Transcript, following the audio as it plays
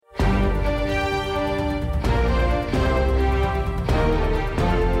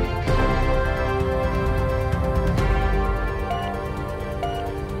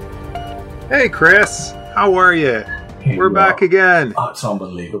Hey, Chris. How are you? Hey, We're back again. Oh, it's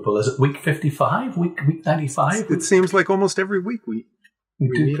unbelievable. Is it week 55? Week 95? It seems like almost every week we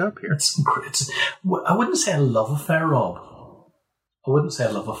meet up here. It's, I wouldn't say a love affair, Rob. I wouldn't say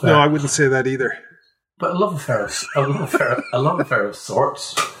a love affair. No, I wouldn't say that either. But a love affair of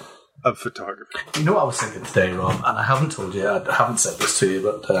sorts. Of photography. You know what I was thinking today, Rob? And I haven't told you, I haven't said this to you,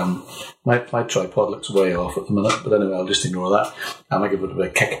 but my tripod looks way off at the minute. But anyway, I'll just ignore that. And I'll give it a bit of a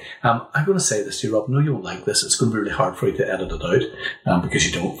kick. I'm going to say this to you, Rob. No, you won't like this. It's going to be really hard for you to edit it out, because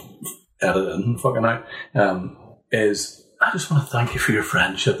you don't edit it in fucking out. Is I just want to thank you for your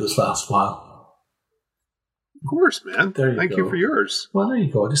friendship this last while. Of course, man. Thank you for yours. Well, there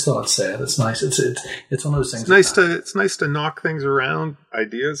you go. I just thought I'd say it. It's nice. It's one of those things. It's nice to knock things around,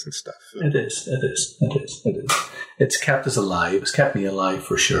 ideas and stuff. It is. It's kept us alive. It's kept me alive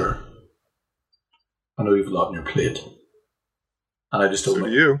for sure. I know you've a lot on your plate, and I just don't.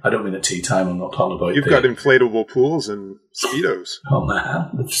 I don't mean at tea time. I'm not talking about. You've got inflatable pools and Speedos. Oh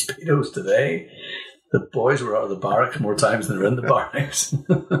man, the Speedos today. The boys were out of the barracks more times than they're in the barracks.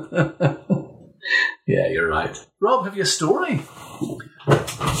 Yeah, you're right. Rob, have you a story?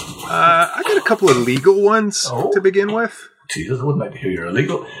 I got a couple of legal ones to begin with. Jesus, I wouldn't like to hear you're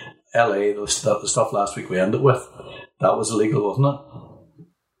illegal. LA, the stuff last week we ended with, that was illegal, wasn't it?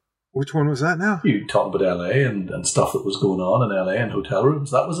 Which one was that now? You talked about LA and stuff that was going on in LA and hotel rooms.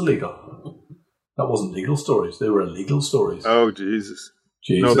 That was illegal. That wasn't legal stories. They were illegal stories. Oh, Jesus.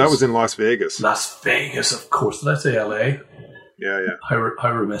 No, that was in Las Vegas. Las Vegas, of course. Did I say LA? Yeah.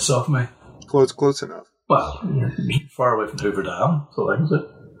 How remiss of me. Close enough. Well, you're far away from Hoover Dam, so that's it.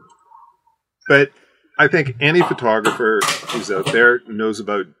 But I think any photographer who's out there knows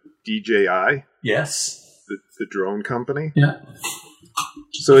about DJI. Yes. The drone company. Yeah.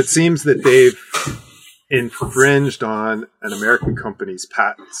 So it seems that they've infringed on an American company's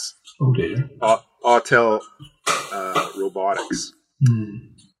patents. Oh dear. Autel Robotics.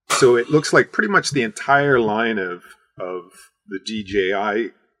 Mm. So it looks like pretty much the entire line of the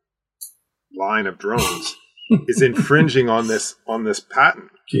DJI line of drones is infringing on this patent.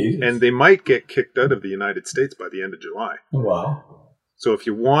 Jesus. And they might get kicked out of the United States by the end of July. Oh, wow. So if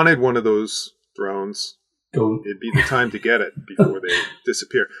you wanted one of those drones, it'd be the time to get it before they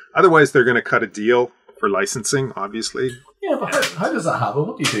disappear. Otherwise, they're going to cut a deal for licensing, obviously. Yeah, but how does that happen?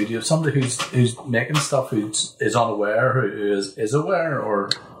 What do you do? Do you have somebody who's making stuff who is unaware, who is aware, or...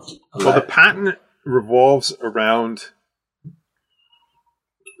 Well, the patent revolves around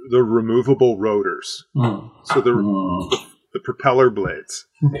the removable rotors. So the propeller blades.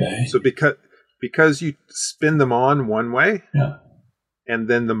 Okay. So because you spin them on one way, yeah, and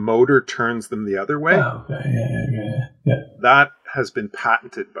then the motor turns them the other way. Oh, okay. Yeah. That has been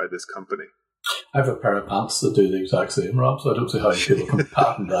patented by this company. I have a pair of pants that do the exact same, Rob, so I don't see how people can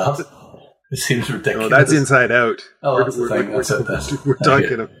patent that. It seems ridiculous. No, that's Inside Out. Oh, that's the thing. That's it then. We're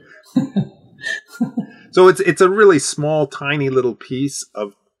talking of... So it's a really small, tiny little piece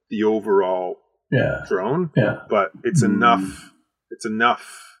of the overall drone. Yeah. But it's enough. It's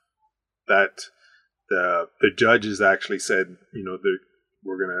enough that the judges actually said,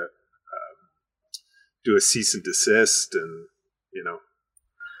 we're going to do a cease and desist and,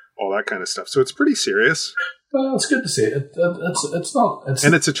 all that kind of stuff. So it's pretty serious. Well, it's good to see it. It's not.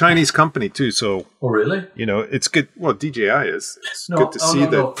 And it's a Chinese company too, so... Oh, really? It's good. Well, DJI is. It's good to see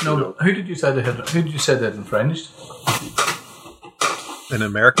that... No. Who did you say they had infringed? An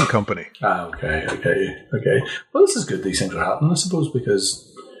American company. Ah, okay. Well, this is good. These things are happening, I suppose,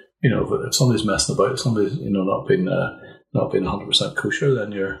 because if somebody's messing about, if somebody's not being 100% kosher,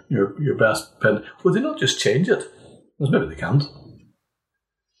 then your best pen. Would they not just change it? Because maybe they can't.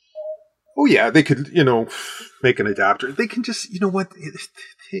 Oh yeah, they could make an adapter. They can just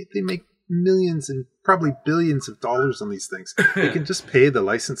they make millions and probably billions of dollars on these things. They can just pay the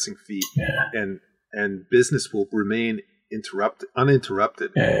licensing fee, and business will remain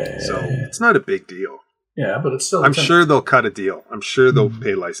uninterrupted. So it's not a big deal. Yeah, but it's still... I'm sure they'll cut a deal. I'm sure they'll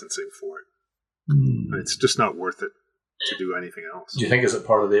pay licensing for it. It's just not worth it to do anything else. Do you think is it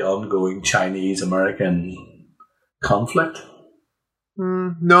part of the ongoing Chinese-American conflict?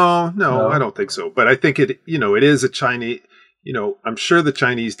 No, I don't think so. But I think it is a Chinese... I'm sure the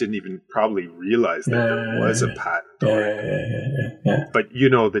Chinese didn't even probably realize that there was a patent on it. Yeah. But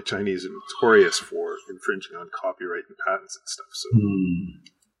the Chinese are notorious for infringing on copyright and patents and stuff. So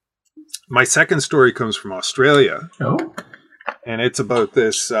my second story comes from Australia. Oh. And it's about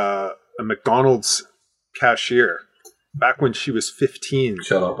this a McDonald's cashier back when she was 15.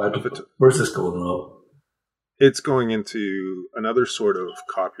 Shut up. Where's this going, Rob? It's going into another sort of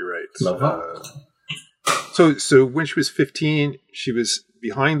copyright. Love that. So when she was 15, she was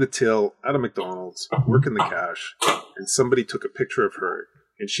behind the till at a McDonald's, working the cash, and somebody took a picture of her,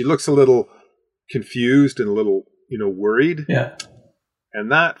 and she looks a little confused and a little, worried. Yeah.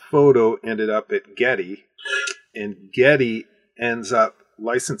 And that photo ended up at Getty, and Getty ends up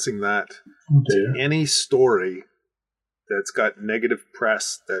licensing that to any story that's got negative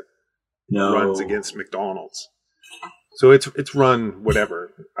press that runs against McDonald's. So it's run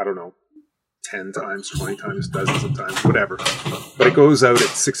whatever, I don't know, 10 times, 20 times, dozens of times, whatever. But it goes out at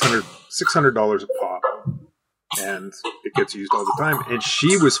 $600 a pop, and it gets used all the time. And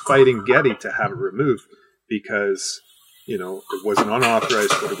she was fighting Getty to have it removed because, it was an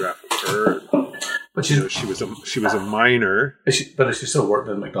unauthorized photograph of her. But she was a minor. Is she still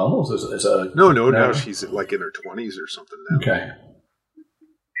working at McDonald's? No. Now she's like in her 20s or something now. Okay.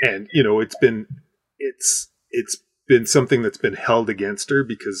 And it's been something that's been held against her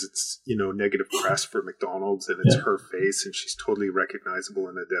because it's negative press for McDonald's, and it's her face, and she's totally recognizable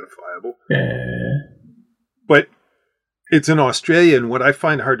and identifiable. Yeah. But it's in Australia, and what I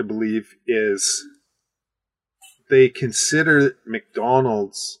find hard to believe is they consider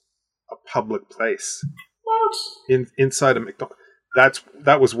McDonald's a public place. What? Inside of McDonald's.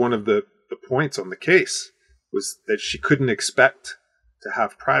 That was one of the points on the case, was that she couldn't expect to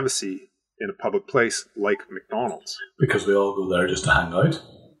have privacy in a public place like McDonald's. Because we all go there just to hang out.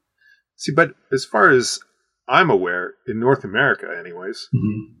 See, but as far as I'm aware, in North America anyways,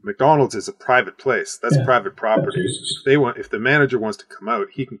 McDonald's is a private place. That's private property. If the manager wants to come out,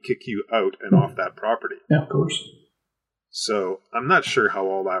 he can kick you out and off that property. Yeah, of course. So I'm not sure how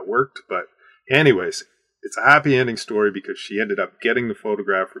all that worked, but anyways, it's a happy ending story because she ended up getting the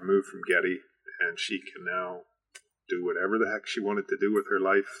photograph removed from Getty, and she can now do whatever the heck she wanted to do with her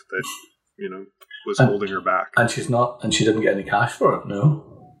life that, was holding her back. And she didn't get any cash for it,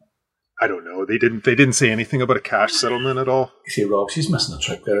 no? I don't know. They didn't say anything about a cash settlement at all. You see, Rob, she's missing a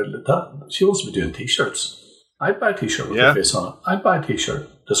trick there. She wants to be doing t-shirts. I'd buy a t-shirt with her face on it. I'd buy a t-shirt.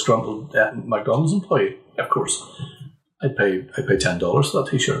 Disgruntled McDonald's employee, of course. I'd pay $10 for that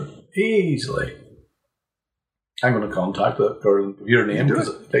t-shirt easily. I'm going to contact that girl and give your name.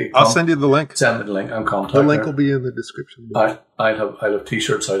 I'll send you the link. Send me the link and contact her. The link her. will be in the description. I'll have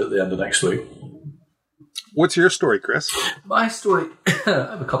t-shirts out at the end of next week. What's your story, Chris? My story. I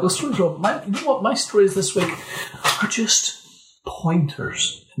have a couple of stories, Rob. You know what? My stories this week are just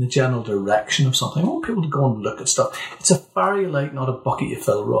pointers in the general direction of something. I want people to go and look at stuff. It's a fire you light, not a bucket you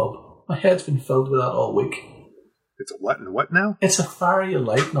fill, Rob. My head's been filled with that all week. It's a what and what now? It's a fire you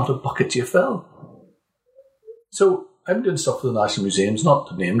light, not a bucket you fill. So I've been doing stuff for the National Museums, not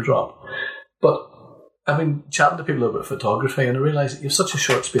to name drop, but I've been chatting to people about photography, and I realise that you have such a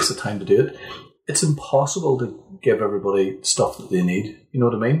short space of time to do it. It's impossible to give everybody stuff that they need. You know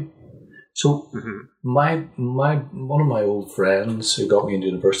what I mean? So my one of my old friends who got me into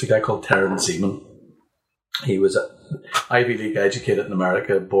university, a guy called Terence Zeman, he was Ivy League educated in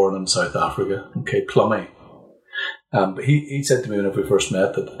America, born in South Africa. Okay, Plummy. But he said to me when we first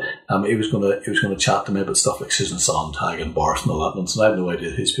met that he was going to chat to me about stuff like Susan Sontag and Barth and all that nonsense. And I had no idea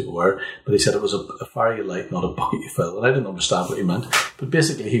who these people were, but he said it was a fire you light, not a bucket you fill. And I didn't understand what he meant. But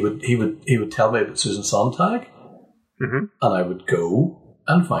basically, he would tell me about Susan Sontag, and I would go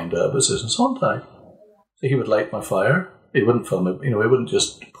and find out about Susan Sontag. So he would light my fire. He wouldn't fill me. He wouldn't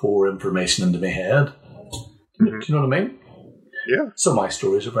just pour information into my head. Do you know what I mean? Yeah. So my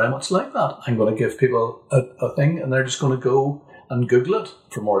stories are very much like that. I'm going to give people a thing, and they're just going to go and Google it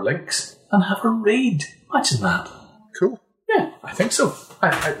for more links and have a read. Imagine that. Cool. Yeah, I think so.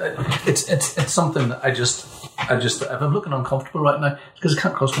 It's something that I just if I'm looking uncomfortable right now, because it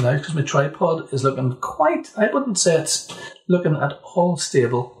can't cross my eyes, because my tripod is looking quite. I wouldn't say it's looking at all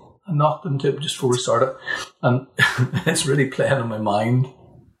stable. I knocked into it just before we started, and it's really playing on my mind.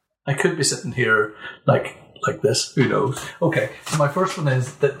 I could be sitting here like this, who knows? Okay, so my first one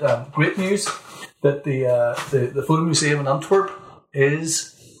is that great news that the Photo Museum in Antwerp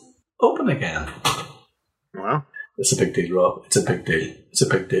is open again. Wow. It's a big deal, Rob. It's a big deal. It's a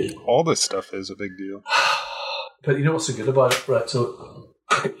big deal. All this stuff is a big deal. But you know what's so good about it? Right, so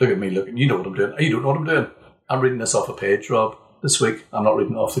look at me looking. You know what I'm doing. You don't know what I'm doing. I'm reading this off a page, Rob, this week. I'm not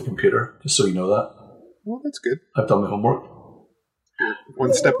reading it off the computer, just so you know that. Well, that's good. I've done my homework. You're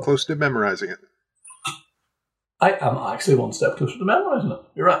one step closer to memorizing it. I am actually one step closer to memorising it.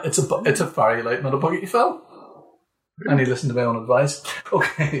 You're right. It's a fire light, not a bucket you fill. And you listen to my own advice.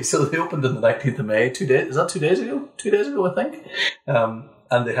 Okay, so they opened on the 19th of May. 2 days. Is that 2 days ago? 2 days ago, I think.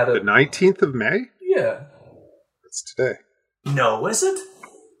 And they had the 19th of May? Yeah. It's today. No, is it?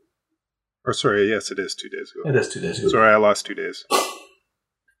 Or sorry, yes, it is 2 days ago. It is 2 days ago. Sorry, I lost 2 days.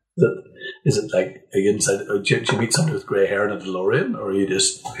 Is it like, are you inside? Do you meet somebody with grey hair in a DeLorean, or are you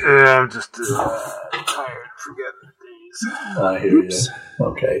just? Yeah, I'm just tired, forgetting things. I hear you.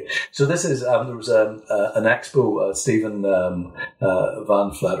 Okay, so this is there was an expo. Stephen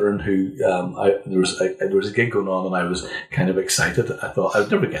Van Fletteren, who there was a gig going on, and I was kind of excited. I thought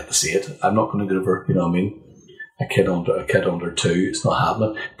I'd never get to see it. I'm not going to get over, you know what I mean, a kid under 2. It's not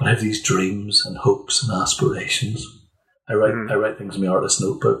happening. But I have these dreams and hopes and aspirations. I write things in my artist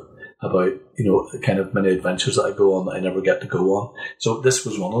notebook about, you know, the kind of many adventures that I go on that I never get to go on. So this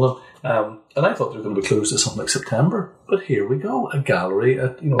was one of them. And I thought they were going to be closed to something like September. But here we go. A gallery,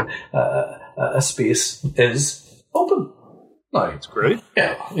 a space is open. Now, it's great.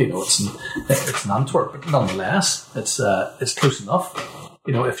 Yeah, you know, it's in Antwerp, but nonetheless, it's close enough.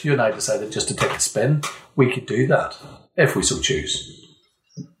 You know, if you and I decided just to take a spin, we could do that, if we so choose.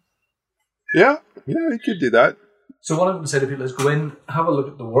 Yeah, you could do that. So what I'm going to say to people is go in, have a look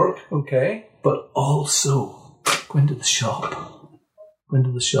at the work, okay? But also, go into the shop. Go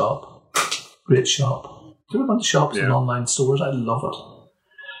into the shop. Great shop. Do you ever go into shops and online stores? I love it.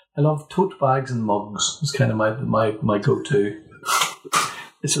 I love tote bags and mugs. It's kind of my go-to.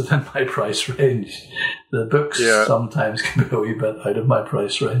 It's within my price range. The books sometimes can be a wee bit out of my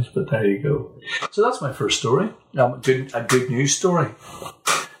price range, but there you go. So that's my first story. A good news story.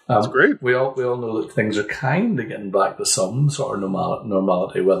 That's great. We all know that things are kind of getting back to some sort of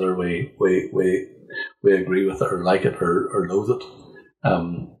normality, whether we agree with it or like it or loathe it.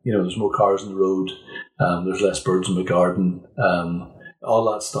 You know, there's more cars on the road. There's less birds in the garden.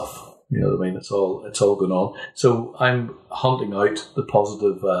 All that stuff. You know what I mean? It's all going on. So I'm hunting out the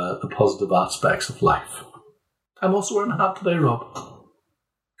positive aspects of life. I'm also wearing a hat today, Rob.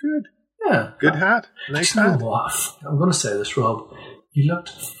 Good. Yeah. Good hat. Nice hat. You know what? I'm going to say this, Rob. You looked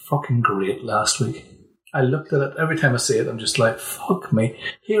fucking great last week. I looked at it. Every time I see it, I'm just like, fuck me.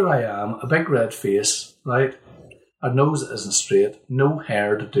 Here I am, a big red face, right? A nose that isn't straight, no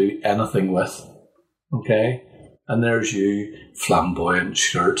hair to do anything with, okay? And there's you, flamboyant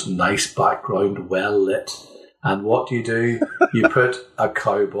shirt, nice background, well lit. And what do? You put a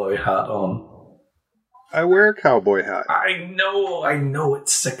cowboy hat on. I wear a cowboy hat. I know, it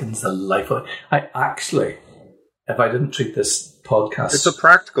sickens the life out of me. I actually, if I didn't treat this podcast... It's a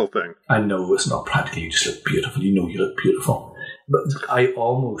practical thing. I know it's not practical, you just look beautiful. You know you look beautiful. But I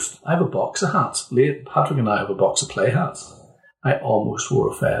have a box of hats. Patrick and I have a box of play hats. I almost wore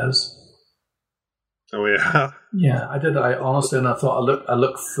a fez. Oh yeah. Yeah, I did. I honestly, and I thought I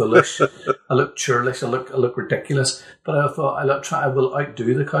look foolish, I look churlish, I look ridiculous. But I thought I will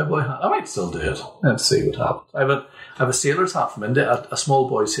outdo the cowboy hat. I might still do it. Let's see what happens. I have a sailor's hat from India, a small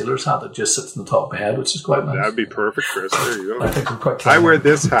boy sailor's hat that just sits on the top of my head, which is quite nice. That'd be perfect, Chris. There you go. I think I'm quite. I wear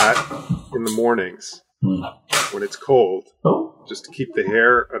this hat in the mornings when it's cold, just to keep the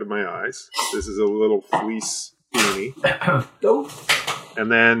hair out of my eyes. This is a little fleece beanie. And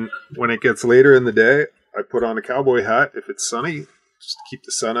then when it gets later in the day, I put on a cowboy hat if it's sunny, just to keep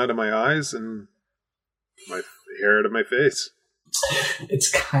the sun out of my eyes and my hair out of my face. It's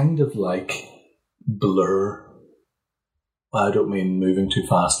kind of like Blur. I don't mean moving too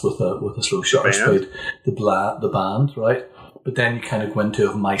fast with a slow shutter speed. The band, right? But then you kind of go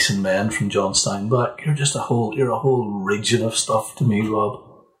into Mice and Men from John Steinbeck. You're a whole region of stuff to me, Rob.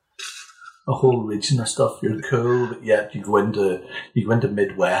 A whole region of stuff. You're cool, but yet you go into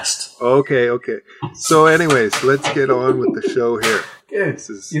Midwest. Okay. So, anyways, let's get on with the show here. Good.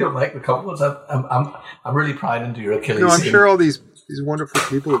 You don't like the compliments? I'm really prying into your Achilles. No, I'm sure all these wonderful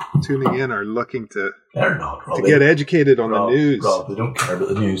people tuning in are looking to. They're not, Rob. To get educated on the news. Rob, they don't care about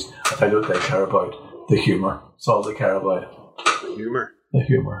the news. I tell you what they care about: the humour. That's all they care about. The humour. The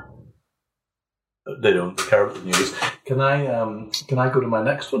humour. They don't care about the news. Can I go to my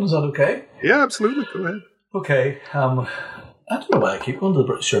next one? Is that okay? Yeah, absolutely. Go ahead. Okay. I don't know why I keep going to the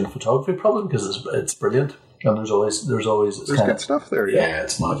British Journal of Photography. Probably because it's brilliant, and there's always good stuff there. Yeah,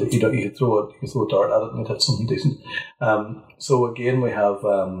 it's magic. You can throw a dart at it and hit something decent. So again, we have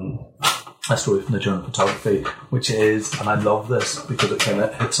a story from the Journal of Photography, which is, and I love this because it kind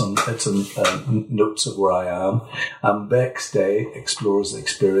of hits on notes of where I am. Beck's Day explores the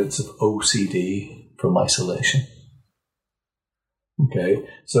experience of OCD from isolation. Okay,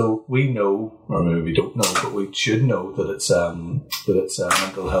 so we know, or maybe we don't know, but we should know that it's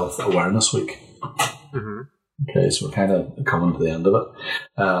Mental Health Awareness Week. Mm-hmm. Okay, so we're kind of coming to the end of it.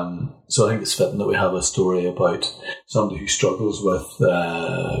 So I think it's fitting that we have a story about somebody who struggles with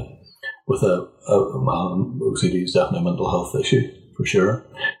OCD is definitely a mental health issue for sure.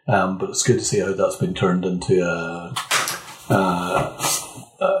 But it's good to see how that's been turned into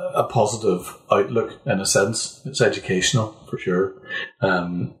a positive outlook in a sense. It's educational for sure.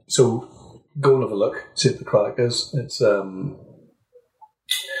 So go and have a look, see what the crack is. It's And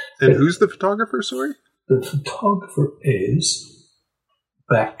who's the photographer? Sorry, the photographer is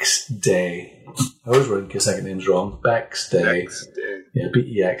Bex Day. I always write in case I get names wrong. Bex Day. Bex Day. Yeah,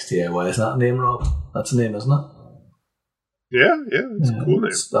 Bexday. Isn't that a name, Rob? That's a name, isn't it? Yeah, it's a cool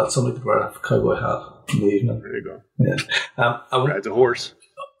name. That's somebody to wear a cowboy hat in the evening. There you go. Yeah. Rides a horse.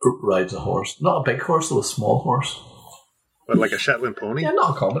 Rides a horse. Not a big horse, though, a small horse. But like a Shetland pony? Yeah,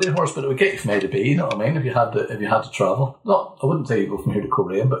 not a comedy horse, but it would get you from A to B, you know what I mean, if you had to travel. Not, I wouldn't say you go from here to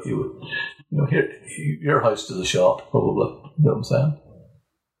Korea, but you would, here, your house to the shop, probably. You know what I'm saying?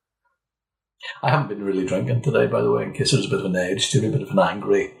 I haven't been really drinking today, by the way, in case there's a bit of an edge to me, a bit of an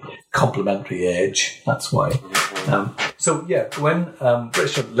angry, complimentary edge. That's why. So, yeah, when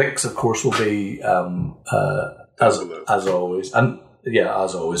British Links, of course, will be, as always, and yeah,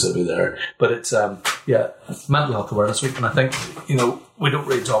 as always, they'll be there. But it's, Mental Health Awareness Week, and I think, we don't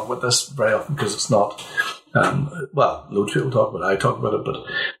really talk about this very often because it's not, loads of people talk about it, I talk about it, but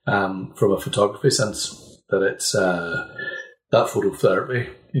from a photography sense, that it's that phototherapy,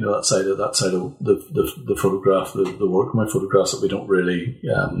 that side of the photograph, the work of my photographs that we don't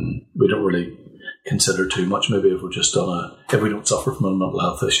really consider too much. Maybe if we're just if we don't suffer from a mental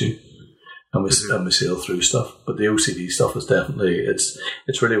health issue, and we sail through stuff. But the OCD stuff is definitely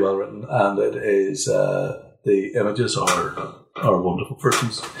it's really well written, and it is the images are wonderful. For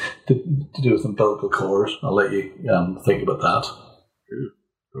instance, to do with umbilical cord, I'll let you think about that. Ooh.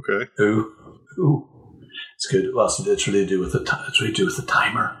 Okay. Ooh. It's good. Well, it's really to do with the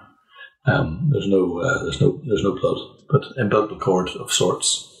timer. There's no blood, but umbilical cord of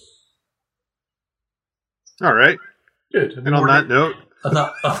sorts. All right. Good. And on that note, on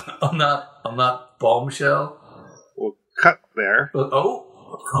that bombshell, we'll cut there.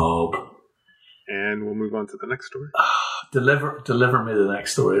 Rob, and we'll move on to the next story. Deliver me the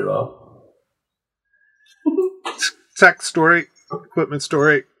next story, Rob. Tech story, equipment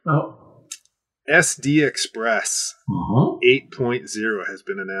story. Oh. SD Express 8.0 has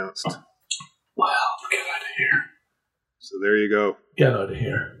been announced. Well, get out of here. So there you go. Get out of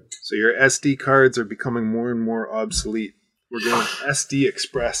here. So your SD cards are becoming more and more obsolete. We're going SD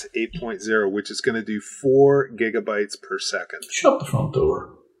Express 8.0, which is going to do 4 gigabytes per second. Shut the front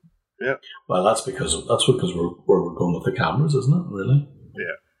door. Yeah. Well, that's because we're going with the cameras, isn't it? Really?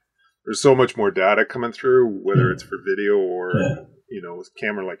 Yeah. There's so much more data coming through, whether it's for video or with a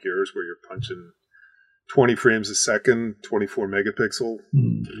camera like yours, where you're punching 20 frames a second, 24 megapixel.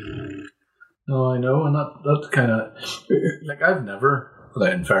 No, I know, and that kind of I've never,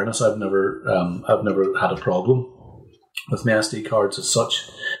 in fairness, I've never had a problem with my SD cards as such.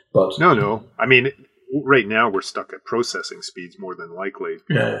 But no, I mean, right now we're stuck at processing speeds more than likely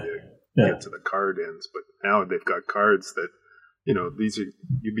to get to the card ends. But now they've got cards that these are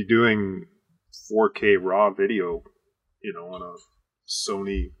you'd be doing 4K raw video, on a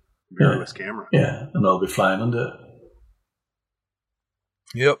Sony mirrorless camera. Yeah, and I'll be flying into it.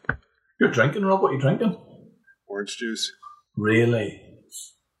 Yep. You're drinking, Rob? What are you drinking? Orange juice. Really?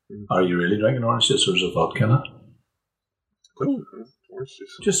 Are you really drinking orange juice, or is it vodka in it? Oh, orange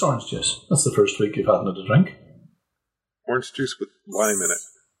juice. Just orange juice. That's the first week you've had it to drink. Orange juice with lime in it.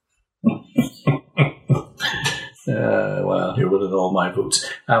 Well, you're winning all my votes.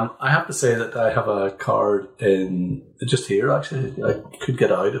 I have to say that I have a card in just here. Actually, I could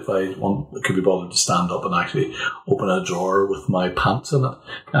get out if I want. I could be bothered to stand up and actually open a drawer with my pants in it,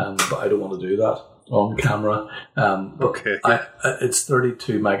 but I don't want to do that on camera. Okay. It's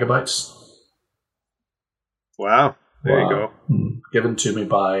 32 megabytes. Wow. There you go. Given to me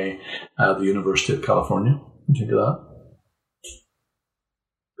by the University of California. What do you think of that?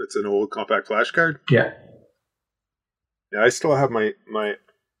 It's an old compact flash card? Yeah. Yeah, I still have my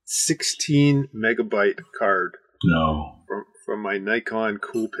 16 megabyte card. No. From my Nikon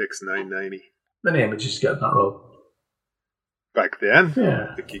Coolpix 990. Many images you get in that, Rob? Back then?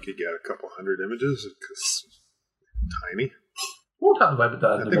 Yeah. I think you could get a couple hundred images because tiny. What happened if I put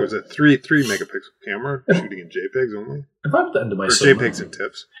that I think it was a 3 megapixel camera shooting in JPEGs only. If I put that into my Sony, JPEGs and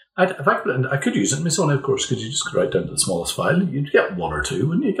TIFFs. If I put it in, I could use it in my Sony, of course, because you just go right down to the smallest file. You'd get one or two,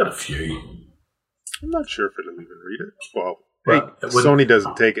 wouldn't you? Get a few. I'm not sure if it'll even read it. Well, Sony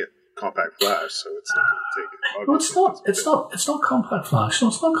doesn't take it compact flash, so it's not going to take it. No, it's not. It's not compact flash. No,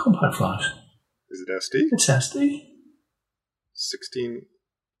 it's not compact flash. Is it SD? It's SD.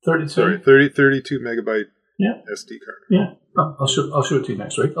 32 megabyte. Yeah. SD card. Yeah, I'll show it to you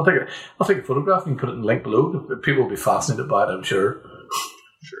next week. I'll take a photograph and put it in the link below. People will be fascinated by it, I'm sure.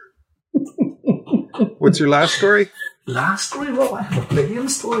 Sure. What's your last story? last story, Rob. I have a billion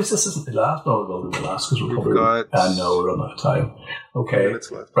stories. This isn't the last. No, it will be the last because we're probably. I know we're running out of time. Okay,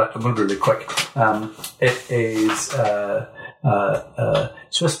 minutes left. Right, I'm going to be really quick. It is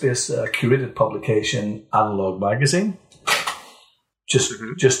Swiss-based curated publication, Analog Magazine. Just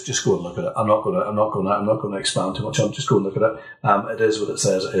go and look at it. I'm not going to expand too much on it. Just go and look at it. It is what it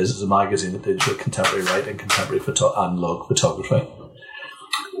says it is. It's a magazine that deals with contemporary writing, contemporary analog photography.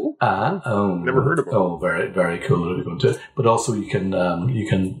 Never heard of it. Oh, very, very cool. Really going to. But also, you can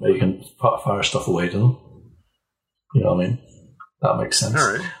fire stuff away to them. You know what I mean? That makes sense.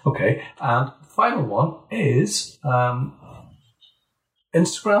 All right. Okay. And the final one is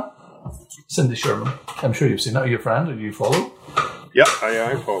Instagram. Cindy Sherman. I'm sure you've seen that. Are you a friend? Or do you follow? Yeah,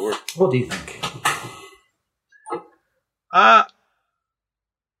 I follow her. What do you think?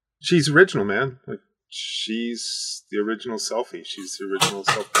 She's original, man. Like, she's the original selfie. She's the original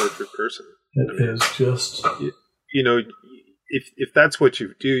self-portrait person. It is just... You know, if that's what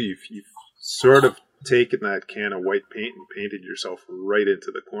you do, you've sort of taken that can of white paint and painted yourself right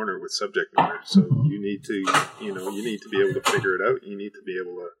into the corner with subject matter. So you need to be able to figure it out. You need to be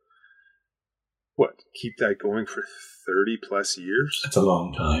able to keep that going for 30 plus years? It's a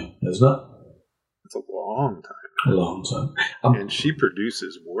long time, isn't it? It's a long time. A long time. And she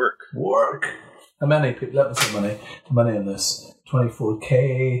produces work. How many people? Let me see how many in this?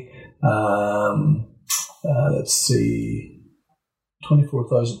 24K. Let's see.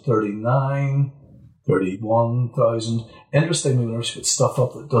 24,039. 31,000. Interestingly, when she puts stuff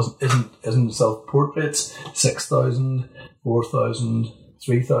up that isn't self-portraits, 6,000, 4,000,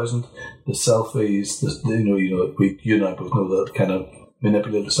 3,000. The selfies, you and I both know that kind of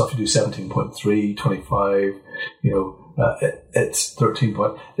manipulated stuff. You do 17.3, 25, it's 13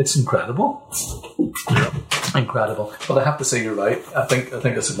 point. It's incredible. Incredible. But I have to say you're right. I think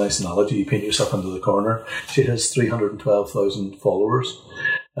it's a nice analogy. You paint yourself into the corner. She has 312,000 followers,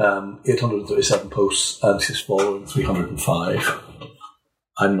 837 posts, and she's following 305.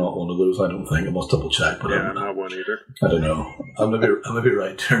 I'm not one of those, I don't think. I must double check. But I'm not one either. I don't know. I'm maybe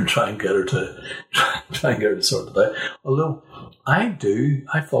right there and try and get her to sort it out. Although I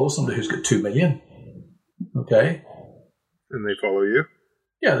follow somebody who's got 2 million. Okay. And they follow you?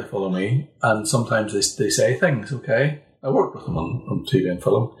 Yeah, they follow me. And sometimes they say things, okay? I work with them on TV and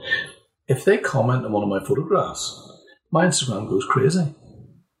film. If they comment on one of my photographs, my Instagram goes crazy.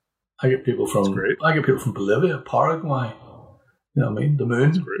 I get people from Bolivia, Paraguay. You know what I mean? The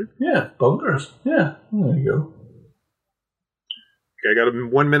moon. That's great. Yeah, bunkers. Yeah, there you go. Okay, I got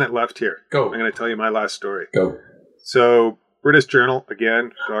 1 minute left here. Go. I'm going to tell you my last story. Go. So, British Journal,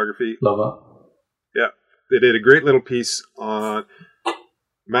 again, photography. Love it. Yeah. They did a great little piece on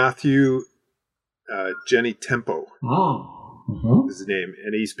Matthew Jenny Tempo. Is his name.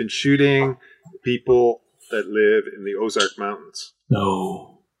 And he's been shooting people that live in the Ozark Mountains.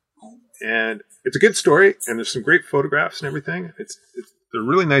 No. And it's a good story, and there's some great photographs and everything. They're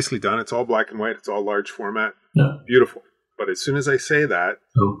really nicely done. It's all black and white. It's all large format. Yeah. Beautiful. But as soon as I say that,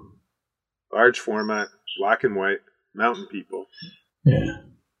 large format, black and white, mountain people. Yeah.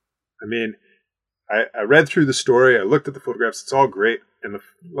 I mean, I read through the story. I looked at the photographs. It's all great. And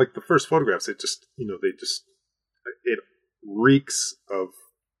the first photographs, it reeks of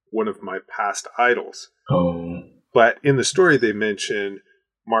one of my past idols. Oh. But in the story, they mention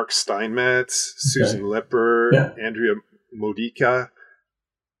Mark Steinmetz, Susan Lipper, Andrea Modica,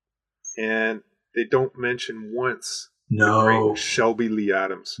 and they don't mention once the great Shelby Lee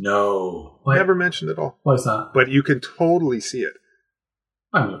Adams. No. Never mentioned at all. Why is that? But you can totally see it.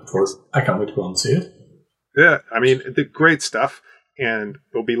 I'm looking forward. I can't wait to go and see it. Yeah, I mean, the great stuff. And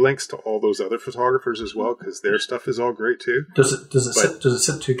there'll be links to all those other photographers as well, because their stuff is all great too. Does it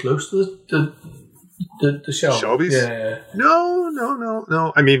sit too close to the Shelby? Shelby's? Yeah.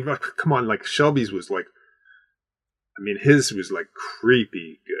 No. I mean, come on, like Shelby's was like, I mean, his was like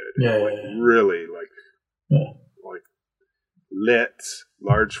creepy good. Yeah. Like really like lit,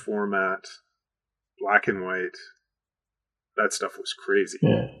 large format, black and white. That stuff was crazy.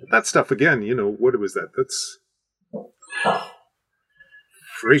 Yeah. That stuff again, what was that? That's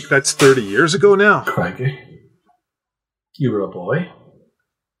freak. That's 30 years ago now. Crikey. You were a boy.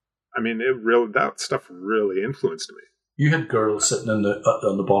 I mean, that stuff really influenced me. You had girls sitting on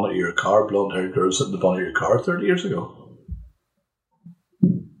the bonnet of your car, blonde-haired girls sitting on the bonnet of your car 30 years ago. I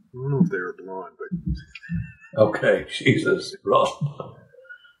don't know if they were blonde, but... Okay, Jesus, Rob.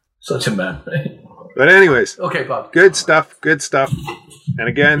 Such a memory. But anyways. Okay, Bob. Good stuff. And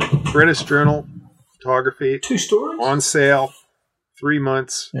again, British Journal, photography. 2 stories? On sale, 3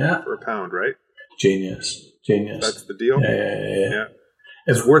 months for £1, right? Genius. That's the deal? Yeah.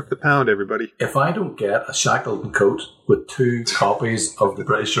 It's worth the pound, everybody. If I don't get a Shackleton coat with 2 copies of the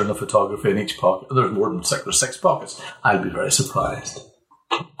British Journal of Photography in each pocket, there's more than 6 or 6 pockets, I'll be very surprised.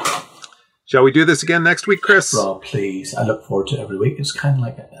 Shall we do this again next week, Chris? Rob, please. I look forward to it every week. It's kind of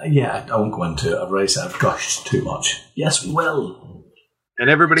like, I won't go into it. I've already said I've gushed too much. Yes, we will. And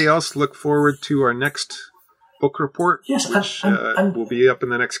everybody else, look forward to our next book report, yes, which will be up in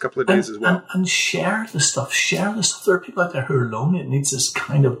the next couple of days as well. And share the stuff. Share the stuff. There are people out there who are lonely. It needs this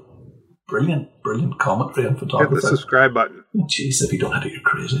kind of brilliant commentary and photography. Hit the subscribe button. Jeez, if you don't hit it, you're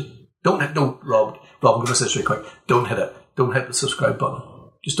crazy. Don't, Rob, I'm going to say this really quick. Don't hit it. Don't hit the subscribe button.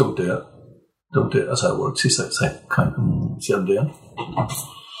 Just don't do it. Don't do it. That's how it works. See what I'm doing?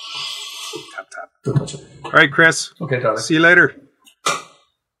 Tap, tap. Don't touch it. All right, Chris. Okay, darling. See you later.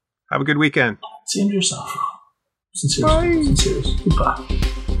 Have a good weekend. Same to yourself. Sincerely. Goodbye.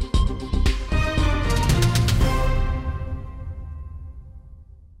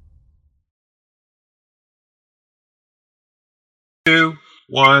 Two,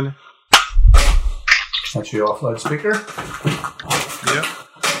 one. That's your off loudspeaker.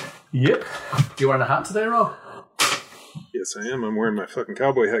 Yep. You wearing a hat today, Rob? Yes, I am. I'm wearing my fucking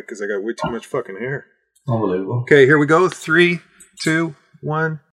cowboy hat because I got way too much fucking hair. Unbelievable. Okay, here we go. 3, 2, 1.